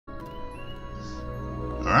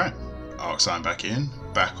Roxanne back in,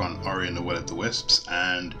 back on Ori and the Will of the Wisps,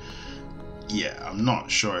 and yeah, I'm not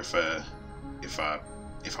sure if I'm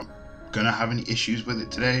gonna have any issues with it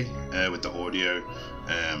today with the audio.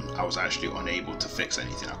 I was actually unable to fix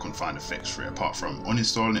anything. I couldn't find a fix for it apart from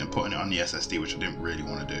uninstalling it and putting it on the SSD, which I didn't really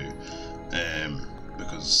want to do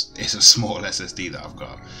because it's a small SSD that I've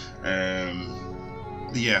got.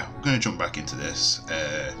 But yeah, I'm gonna jump back into this,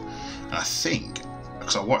 and I think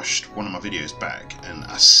because I watched one of my videos back and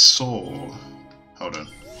I saw, hold on,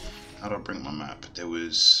 how do I bring my map? There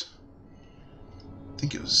was, I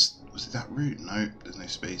think it was it that route? No, there's no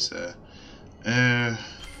space there.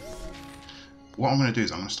 What I'm going to do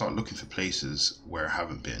is I'm going to start looking for places where I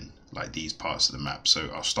haven't been, like these parts of the map. So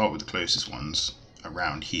I'll start with the closest ones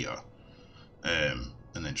around here, and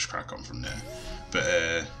then just crack on from there. But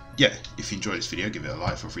yeah, if you enjoyed this video, give it a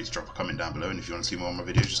like, feel free to drop a comment down below, and if you want to see more of my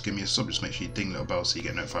videos, just give me a sub, just make sure you ding the little bell so you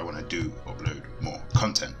get notified when I do upload more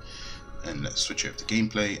content. And let's switch over to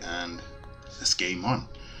gameplay and let's game on.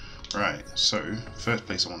 Right, so first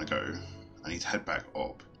place I want to go, I need to head back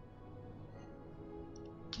up.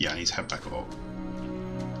 Yeah, I need to head back up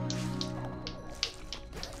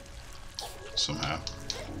somehow.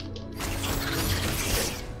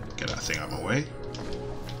 Get that thing out of my way.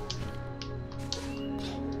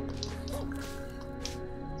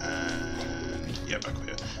 And yeah, back up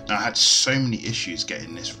here. Now I had so many issues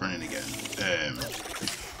getting this running again.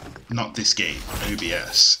 Not this game,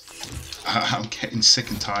 OBS. I'm getting sick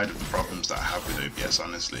and tired of the problems that I have with OBS,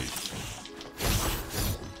 honestly.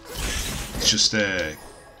 It's just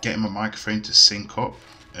getting my microphone to sync up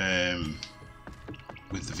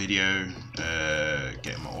with the video,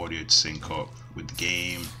 getting my audio to sync up with the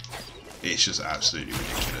game. It's just absolutely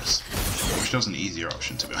ridiculous. I wish there was an easier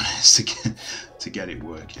option, to be honest, to get it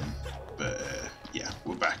working. But yeah,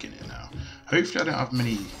 we're back in it now. Hopefully I don't have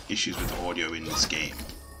many issues with the audio in this game,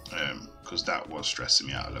 because that was stressing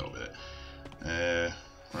me out a little bit.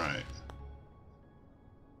 Right.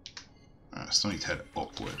 I still need to head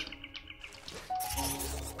upward,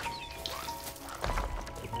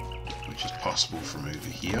 which is possible from over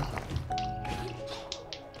here,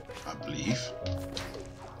 I believe.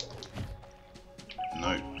 No,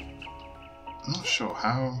 I'm not sure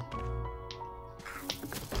how.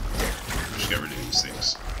 Just get rid of these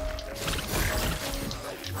things.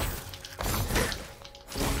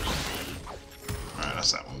 Alright,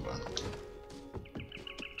 that's that one gone.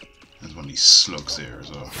 There's one of these slugs here as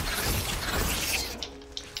well.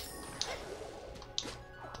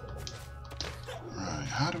 Right,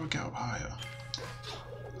 how do I get up higher?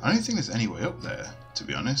 I don't think there's any way up there, to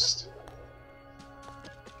be honest.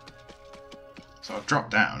 So I've dropped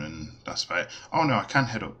down and that's about it. Oh no, I can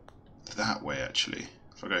head up that way actually,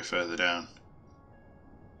 if I go further down.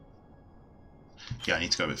 Yeah, I need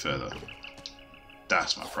to go a bit further.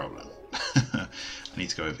 That's my problem. I need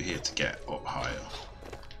to go over here to get up higher.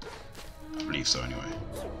 I believe so anyway.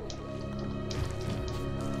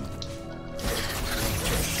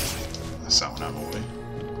 That's that one out of my way.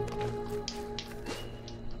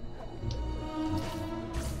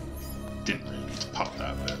 Didn't really need to pop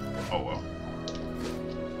that, but oh well.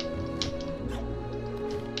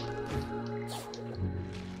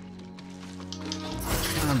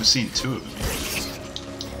 I remember seeing two of them.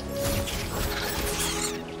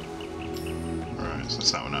 Alright, so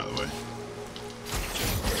that's that one out of the way.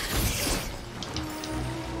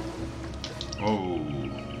 Oh.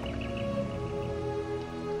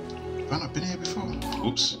 Have I not been here before?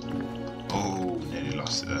 Oops. Oh, nearly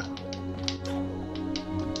lost it there.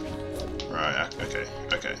 Right, okay,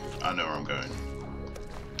 okay. I know where I'm going.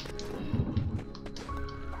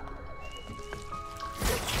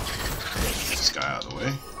 Get this guy out of the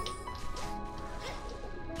way.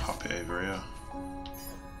 Hop it over here.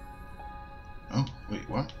 Oh, wait,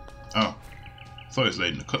 what? Oh. I thought it was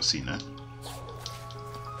loading a cutscene there.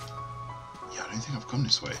 Yeah, I don't think I've come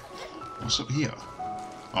this way. What's up here?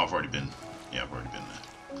 Oh, I've already been. Yeah, I've already been there.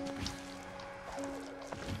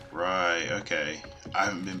 Right, okay. I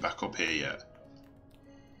haven't been back up here yet.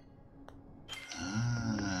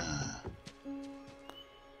 Ah.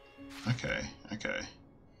 Okay, okay.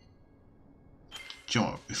 Do you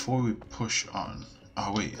know what? Before we push on...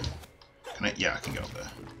 Oh, wait. Can I... Yeah, I can get up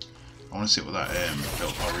there. I want to see what that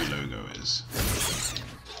little Ori logo is. Is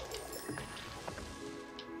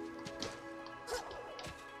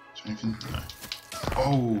there anything? No.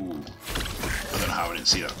 Oh! I don't know how I didn't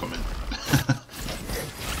see that coming.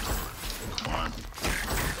 Come on.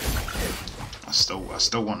 I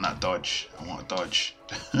still want that dodge. I want a dodge.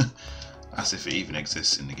 As if it even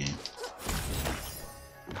exists in the game.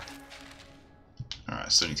 Alright, I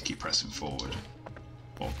still need to keep pressing forward.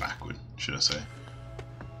 Or backward, should I say.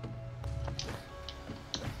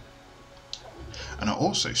 And I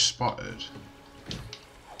also spotted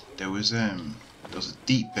there was a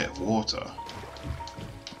deep bit of water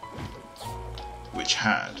which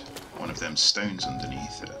had one of them stones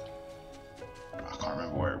underneath it. I can't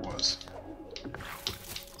remember where it was.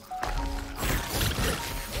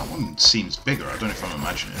 That one seems bigger. I don't know if I'm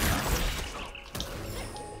imagining that.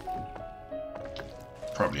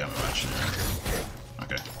 Probably I'm imagining it.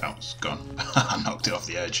 Okay, that was gone. I knocked it off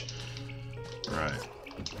the edge. Right.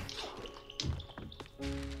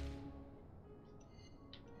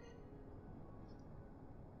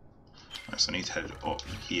 Right, so I need to head up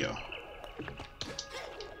here.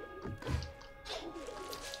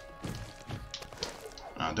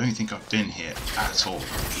 I don't think I've been here at all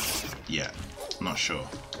yet. I'm not sure.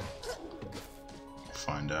 We'll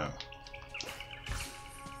find out.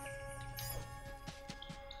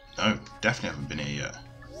 No, definitely haven't been here yet.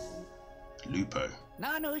 Lupo.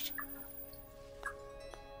 Nanush.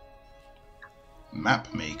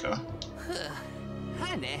 Map maker.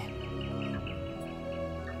 Honey.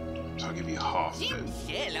 So I'll give you half of it.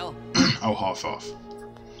 Hello. Oh, half off.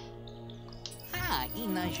 Ah,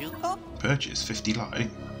 inajuko. Purchase 50 light.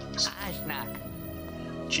 Ashnak.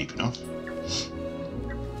 Cheap enough.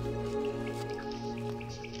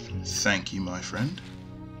 Thank you, my friend.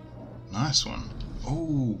 Nice one.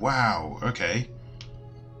 Oh, wow. Okay.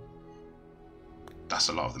 That's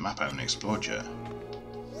a lot of the map I haven't explored yet.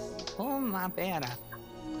 Oh, my better.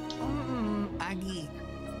 Agi.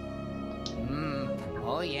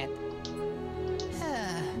 Oh, yeah.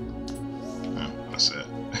 Oh, that's it.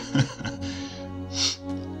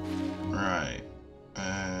 Right.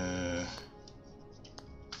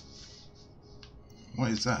 What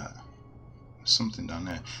is that? There's something down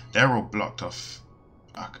there. They're all blocked off.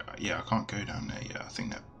 Yeah, I can't go down there yet. I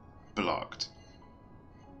think they're blocked.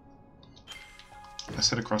 Let's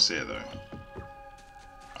head across here though.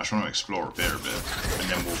 I just want to explore up here a bit, and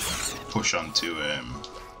then we'll push on to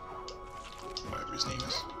whatever his name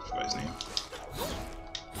is. I forgot his name.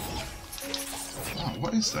 Oh,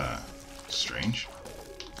 what is that? Strange.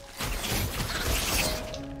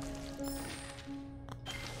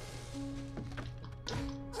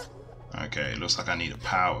 Okay, it looks like I need a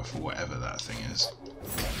power for whatever that thing is.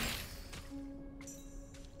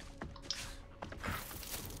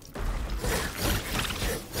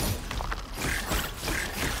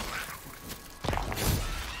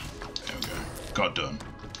 There we go. Got done.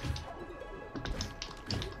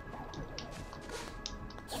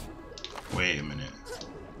 Wait a minute.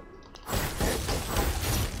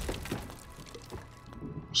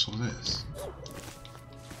 What's all this?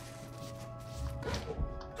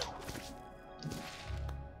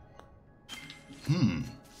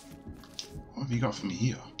 What have you got for me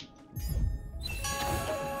here?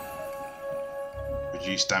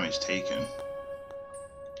 Reduce damage taken.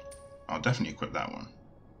 I'll definitely equip that one.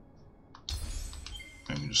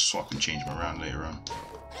 I can just swap and change them around later on.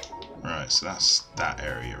 Right, so that's that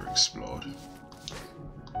area explored.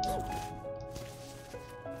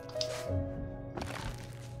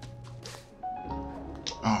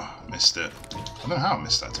 Oh, missed it. I don't know how I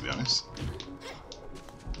missed that, to be honest.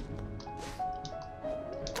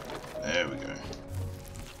 There we go.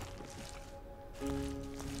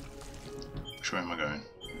 Which way am I going?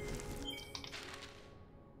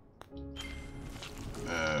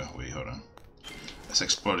 Wait, hold on. Let's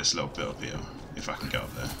explore this little bit up here, if I can get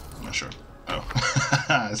up there. I'm not sure. Oh.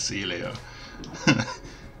 See you later.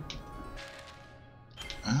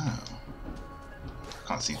 Oh. I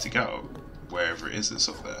can't seem to get up wherever it is that's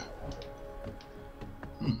up there.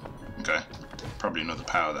 Okay. Probably another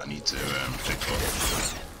power that I need to pick up.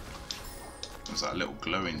 There's that little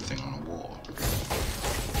glowing thing on the wall.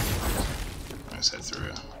 Let's head through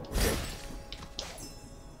here.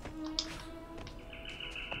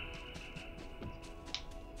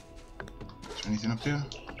 Is there anything up here?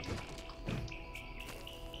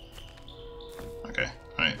 Okay.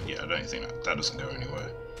 Yeah, I don't think that doesn't go anywhere.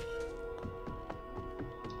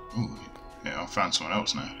 Ooh, yeah, I found someone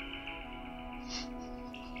else now.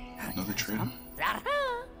 Another trader.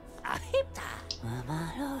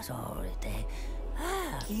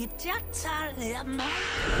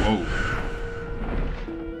 Whoa.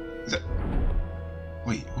 Is that...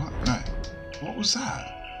 Wait, what? No. What was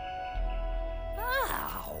that?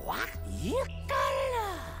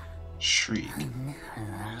 Shriek.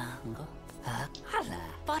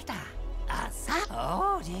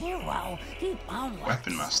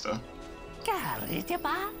 Weapon Master.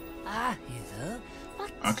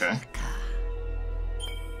 Okay.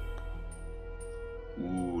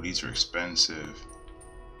 Ooh, these are expensive.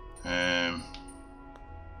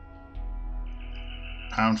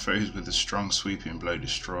 Pound foes with a strong sweeping blow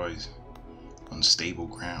destroys. Unstable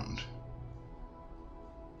ground.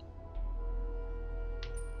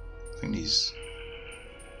 I think these...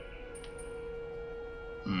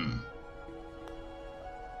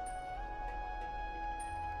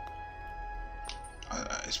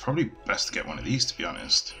 It's probably best to get one of these, to be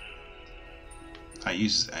honest. That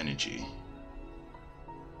uses energy.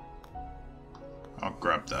 I'll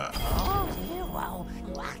grab that.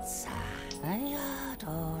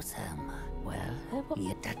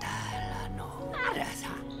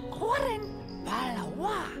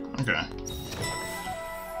 Okay.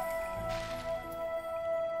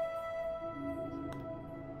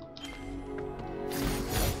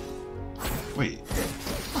 Wait,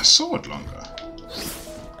 my sword longer?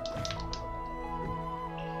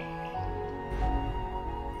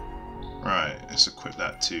 Right, let's equip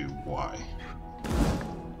that to Y.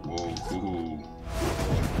 Whoa, ooh.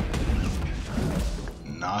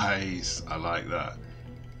 Nice, I like that.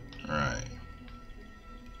 Right.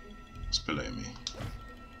 What's below me?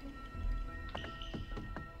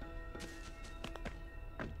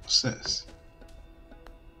 What's this?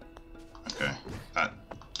 Okay, that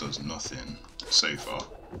does nothing so far.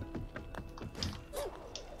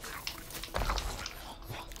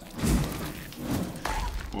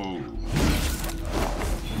 Whoa.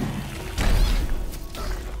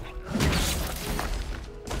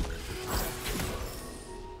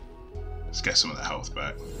 Let's get some of the health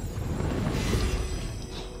back.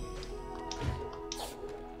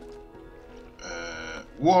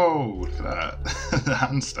 Whoa, look at that. The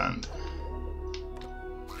handstand.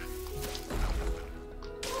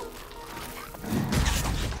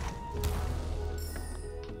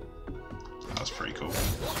 That was pretty cool.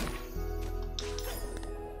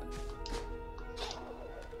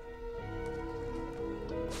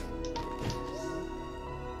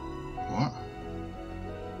 What?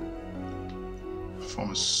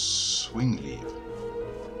 Perform a swing leap.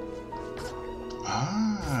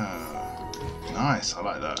 Ah, nice. I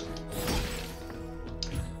like that.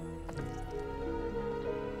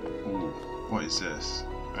 Ooh, what is this?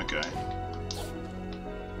 Okay.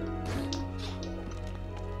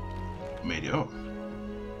 Made it up.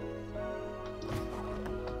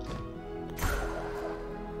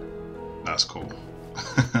 That's cool.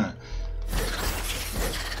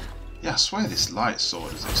 Yeah, I swear this light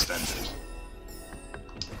sword is extended.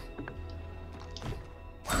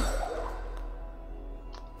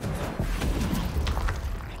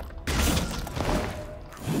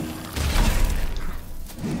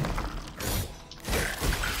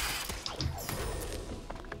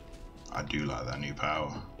 I do like that new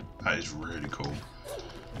power. That is really cool.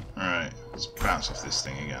 Alright, let's bounce off this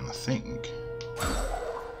thing again, I think.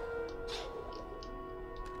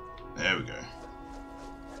 There we go.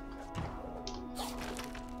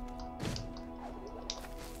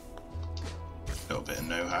 Little bit of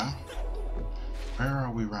know-how. Where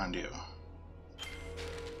are we around here?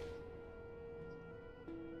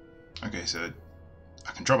 Okay, so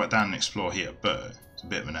I can drop it down and explore here, but it's a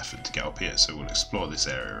bit of an effort to get up here, so we'll explore this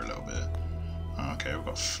area a little bit. Okay, we've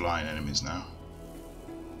got flying enemies now.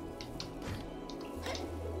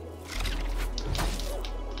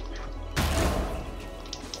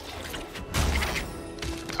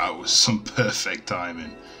 That was some perfect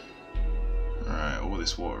timing. Alright, all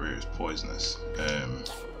this water here is poisonous.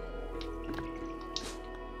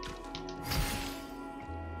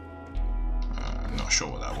 I'm not sure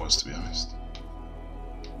what that was, to be honest.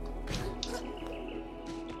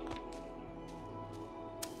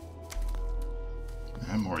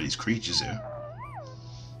 And more of these creatures here.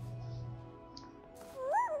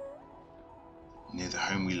 Near the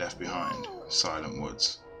home we left behind. Silent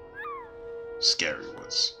woods. Scary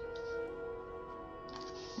woods.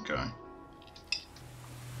 Okay.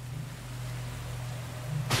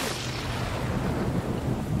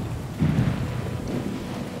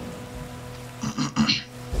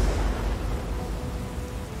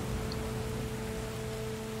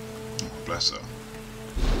 Bless her.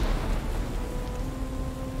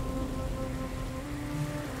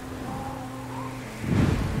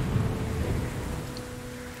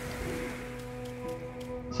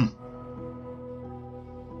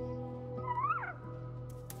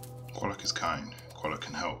 Qualak is kind. Qualak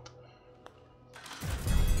can help.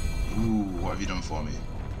 Ooh, what have you done for me?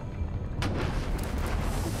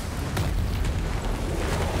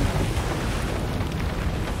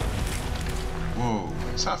 Whoa,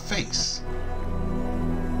 it's our face.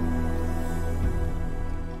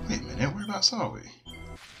 Wait a minute, whereabouts are we?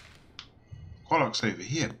 Qualak's over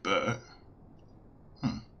here, but...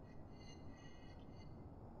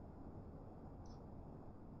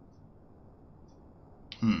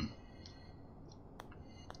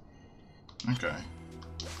 Okay.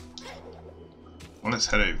 Well, let's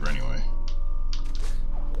head over anyway.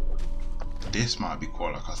 This might be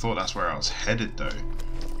Qualak. I thought that's where I was headed though.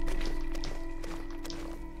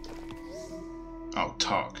 Oh,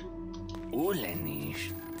 Tark.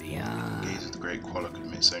 Gaze of the great Qualak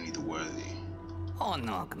admits only the worthy.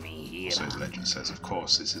 So his legend says, of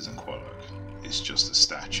course, this isn't Qualak. It's just a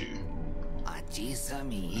statue.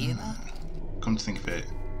 Come to think of it,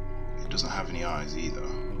 it doesn't have any eyes either.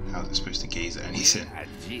 How's it supposed to gaze at anything?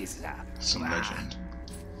 Some legend.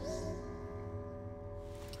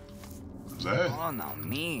 Was that it?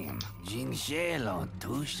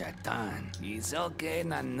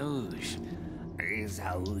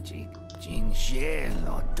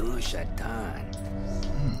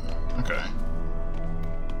 Okay.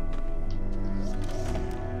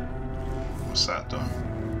 What's that done?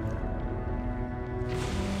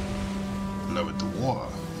 Lowered the water.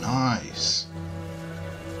 Nice.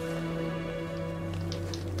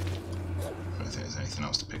 I don't think there's anything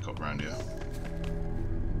else to pick up around here.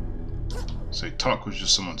 So Tuck was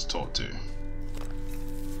just someone to talk to.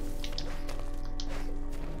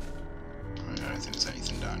 I don't think there's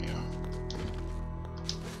anything down here.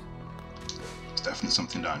 There's definitely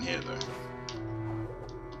something down here though.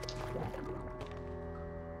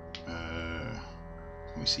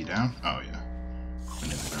 Can we see down? Oh yeah.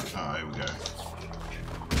 Oh, here we go.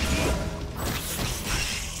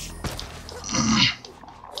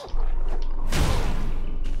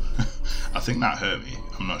 I think that hurt me.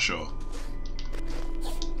 I'm not sure.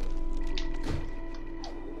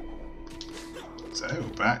 So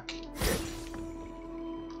we're back.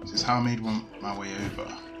 Is this how I made my way over?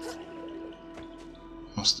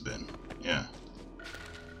 Must have been. Yeah.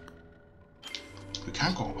 We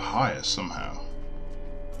can go up higher somehow.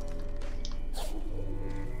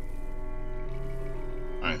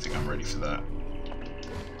 I don't think I'm ready for that.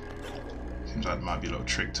 Seems like there might be a little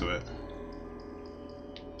trick to it.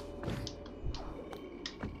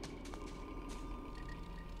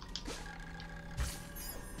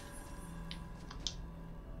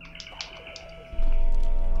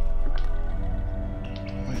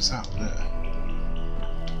 What is that up there?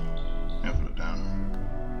 Yeah, put it down.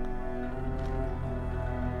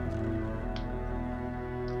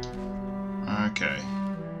 Okay.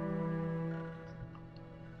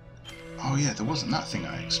 Oh yeah, there wasn't that thing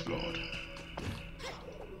I explored.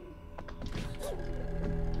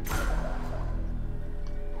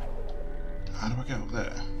 How do I get up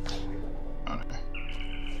there? Oh no.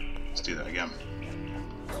 Let's do that again.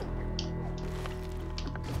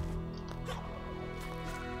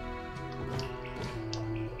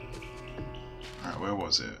 Alright, where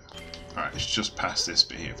was it? Alright, it's just past this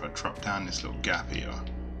bit here. If I drop down this little gap here.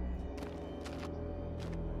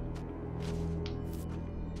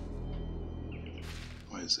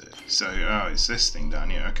 Is it? So, oh, it's this thing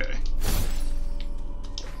down here, okay.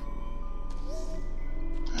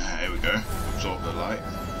 Here we go. Absorb the light.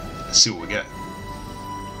 Let's see what we get.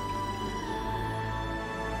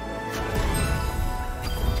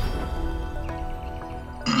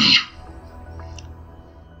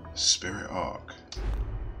 Spirit Arc.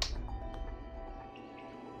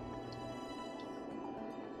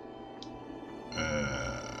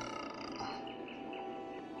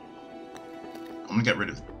 I'm gonna get rid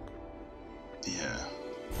of,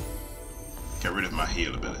 get rid of my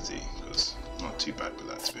heal ability, because I'm not too bad with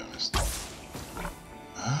that, to be honest.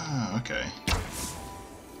 Ah, okay. I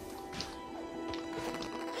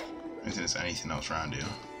don't think there's anything else around here.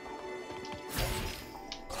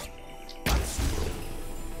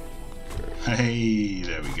 Hey,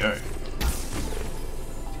 there we go.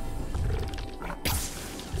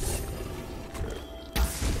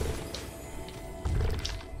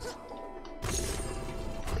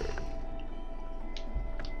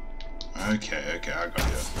 Okay, I got you.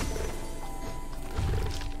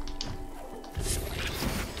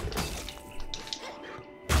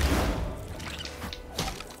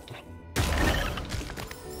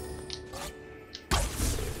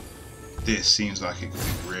 This seems like it could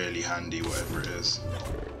be really handy, whatever it is.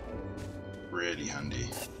 Really handy.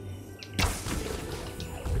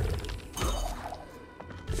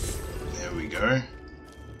 There we go.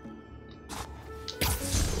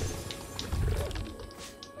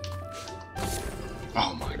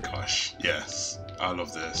 Oh my gosh, yes, I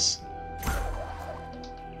love this.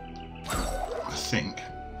 I think.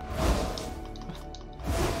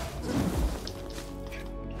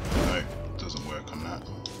 No, it doesn't work on that.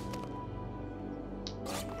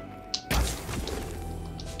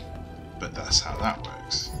 But that's how that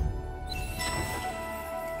works.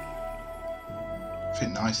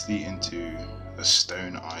 Fit nicely into a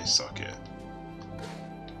stone eye socket.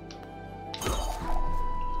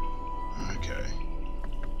 Okay.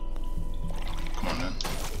 Come on then.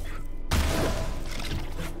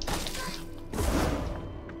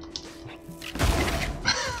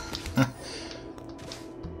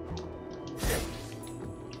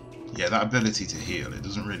 Yeah, that ability to heal, it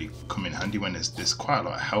doesn't really come in handy when there's quite a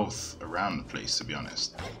lot of health around the place, to be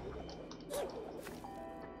honest.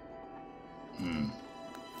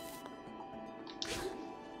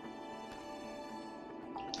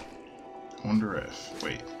 I wonder if...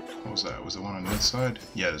 Wait, what was that? Was there one on the other side?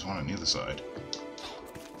 Yeah, there's one on the other side.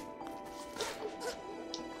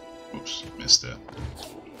 Oops, missed it.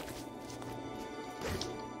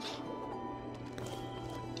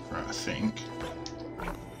 Right, I think...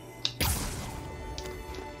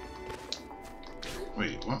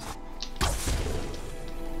 Wait, what?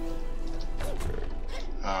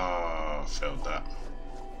 Ah, failed that.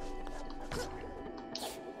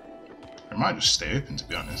 It might just stay open, to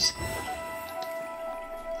be honest.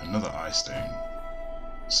 Another eye stone.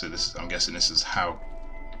 So this is, I'm guessing this is how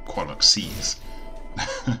Qualox sees.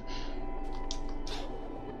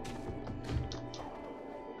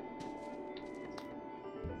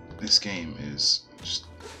 This game is just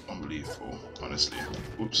unbelievable, honestly.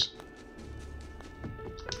 Whoops.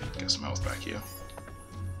 Get some health back here.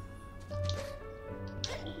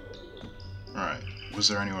 Alright, was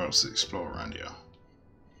there anywhere else to explore around here?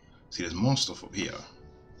 See, there's more stuff up here.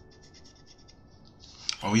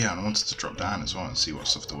 Oh yeah, and I wanted to drop down as well and see what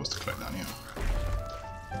stuff there was to collect down here.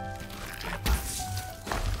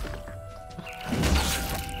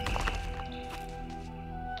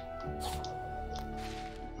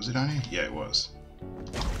 Was it down here? Yeah, it was.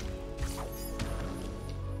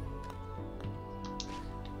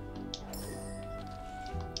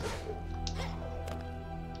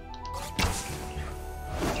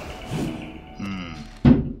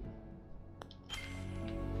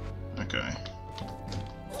 Okay.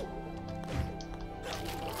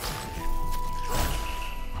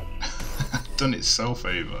 Done itself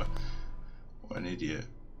over. What an idiot.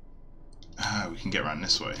 Ah, we can get around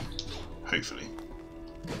this way. Hopefully.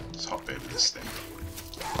 Let's hop over this thing.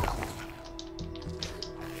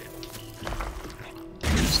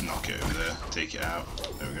 Just knock it over there. Take it out.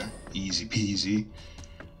 There we go. Easy peasy.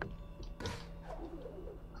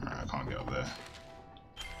 Alright, I can't get up there.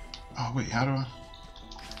 Oh wait, how do I...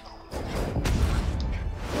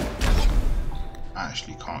 I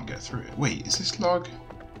actually can't get through it. Wait, is this log?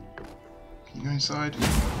 Can you go inside?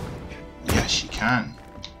 Yes, you can.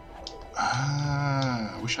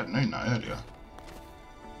 Ah, I wish I'd known that earlier.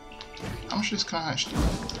 How much of this can I actually...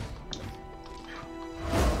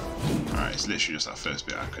 Alright, it's literally just that first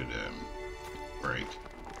bit I could break.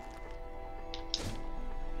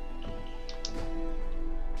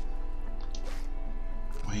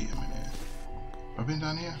 Wait a minute. Have I been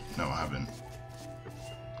down here? No, I haven't.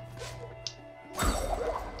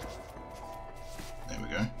 There we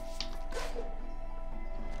go.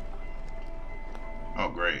 Oh,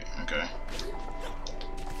 great. Okay.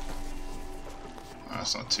 Oh,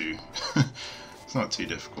 that's not too... it's not too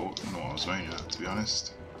difficult. I don't know what I was aiming at, to be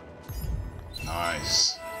honest.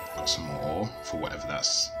 Nice. Got some more ore, for whatever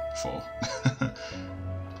that's for.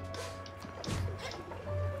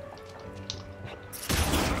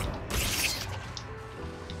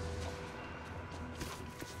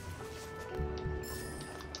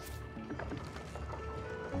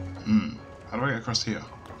 How do I get across here?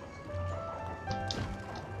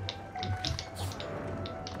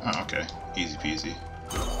 Oh, okay. Easy peasy.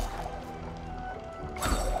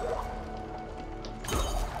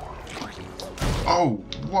 Oh,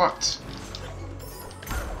 what?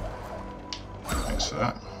 Thanks for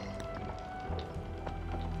that.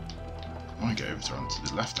 I want to get over to onto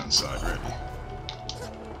the left-hand side, really.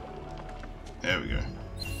 There we go.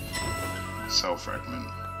 Cell fragment.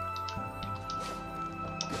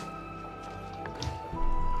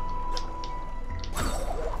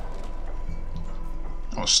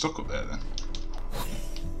 I was stuck up there then.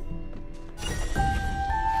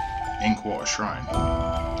 Inkwater Shrine.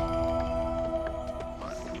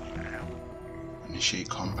 Initiate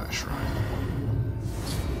combat shrine.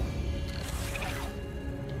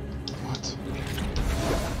 What?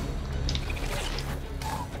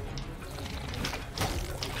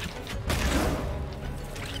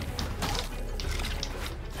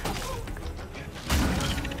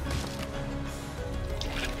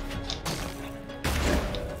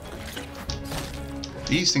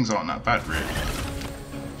 These things aren't that bad, really.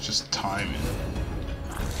 It's just timing.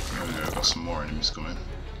 There we go, got some more enemies coming.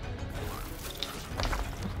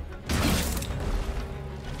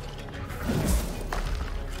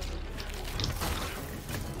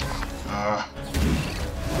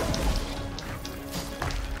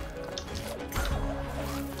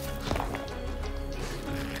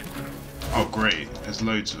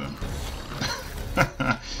 There's loads of them.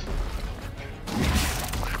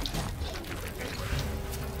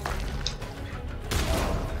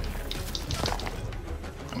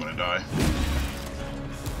 I'm gonna die.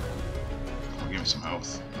 Oh, give me some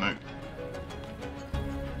health. Nope.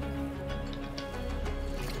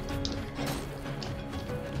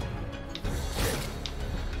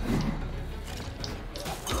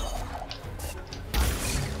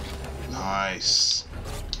 Nice.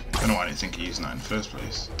 I don't know why I didn't think of using that in the first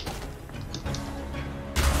place.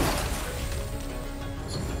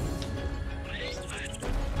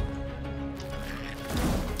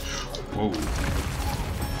 Whoa.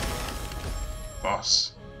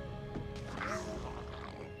 Boss.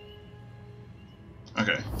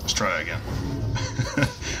 Okay, let's try that again.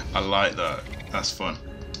 I like that. That's fun.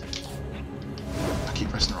 I keep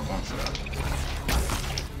pressing the wrong one for that.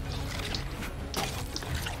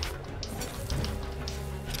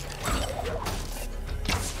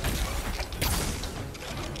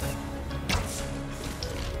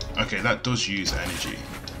 Okay, that does use energy.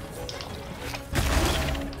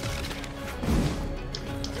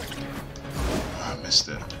 Oh, I missed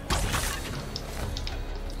it.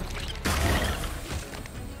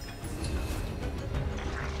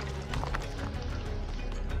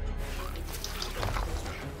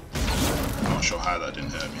 I'm not sure how that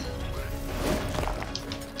didn't hurt me.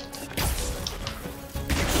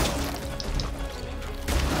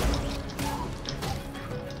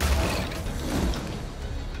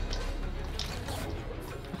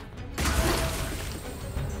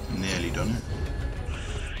 Done it.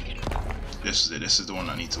 This is it. This is the one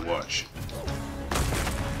I need to watch.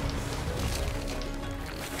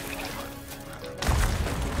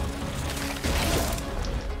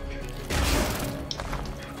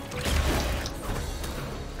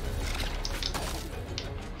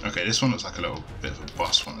 Okay, this one looks like a little bit of a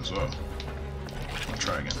boss one as well. I'll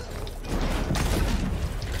try again.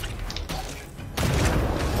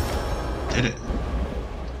 Did it?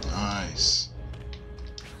 Nice.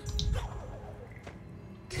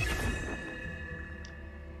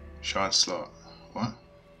 Shard slot. What?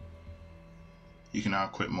 You can now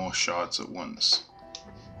equip more shards at once.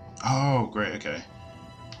 Oh, great, okay.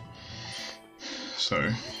 So,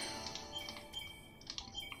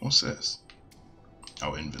 what's this?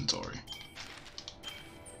 Oh, inventory.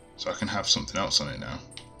 So I can have something else on it now.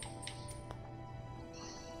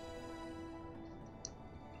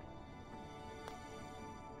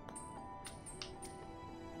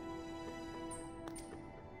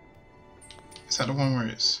 Is that the one where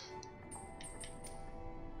it's...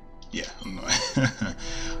 Yeah, I'm not.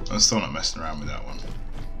 I'm still not messing around with that one.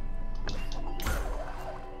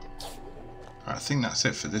 Right, I think that's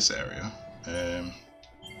it for this area.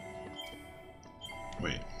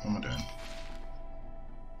 Wait, what am I doing?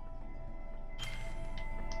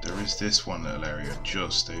 There is this one little area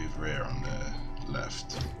just over here on the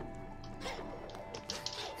left.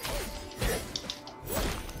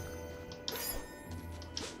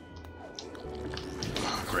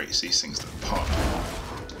 Oh, great, it's these things that pop.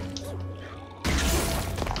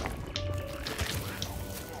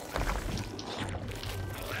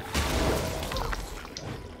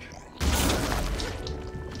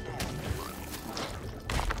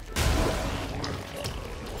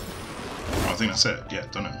 I think that's it. Yeah,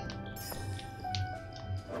 done it.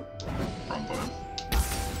 Wrong button.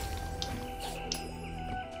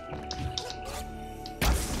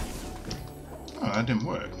 Oh, that didn't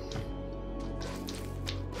work.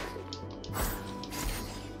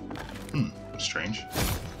 Strange.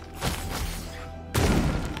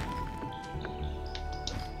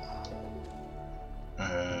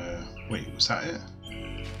 Wait, was that it?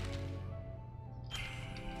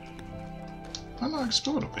 I've not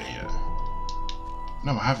explored up here yet.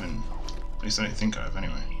 No, I haven't. At least I don't think I have,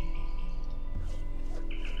 anyway.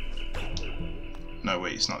 No,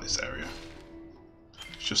 wait, it's not this area.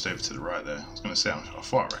 It's just over to the right there. I was going to say, I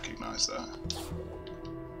thought I recognised that.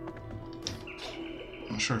 I'm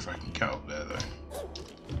not sure if I can get up there, though.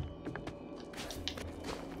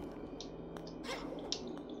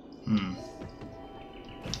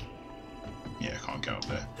 Yeah, I can't get up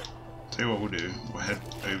there. Tell you what we'll do. We'll head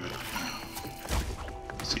over...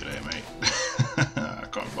 See you later, mate. I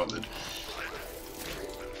can't be bothered.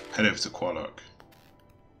 Head over to Quallock.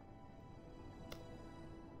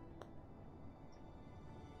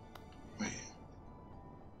 Wait.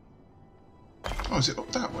 Oh, is it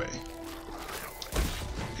up that way?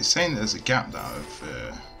 It's saying there's a gap that I've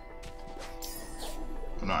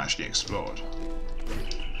not actually explored.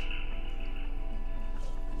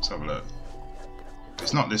 Let's have a look. If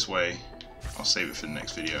it's not this way, I'll save it for the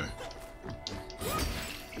next video.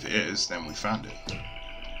 If it is, then we found it.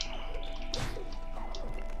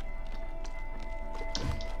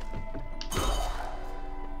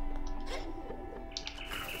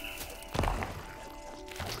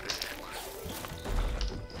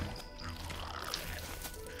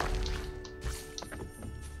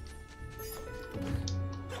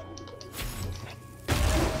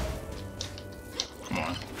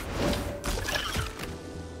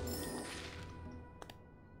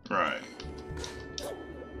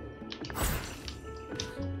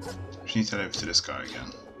 need to head over to this guy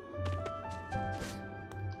again.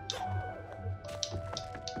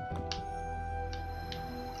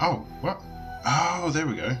 Oh, what? Oh, there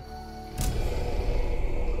we go.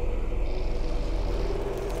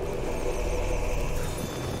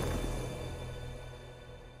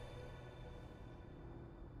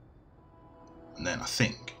 And then I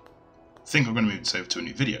think I'm gonna move this over to a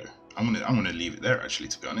new video. I'm gonna leave it there actually,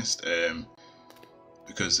 to be honest,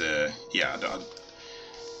 because yeah,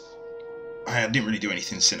 I didn't really do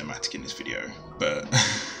anything cinematic in this video, but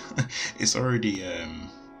it's already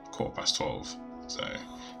 12:15, so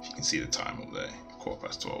if you can see the time up there,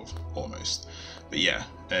 12:15 almost. But yeah,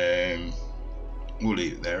 we'll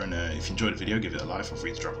leave it there, and if you enjoyed the video, give it a like. Feel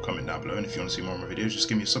free to drop a comment down below, and if you want to see more of my videos, just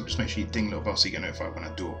give me a sub. Just make sure you ding the little bell so you get notified when I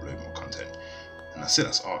do upload more content. And that's it,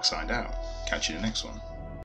 that's Ark signed out. Catch you in the next one.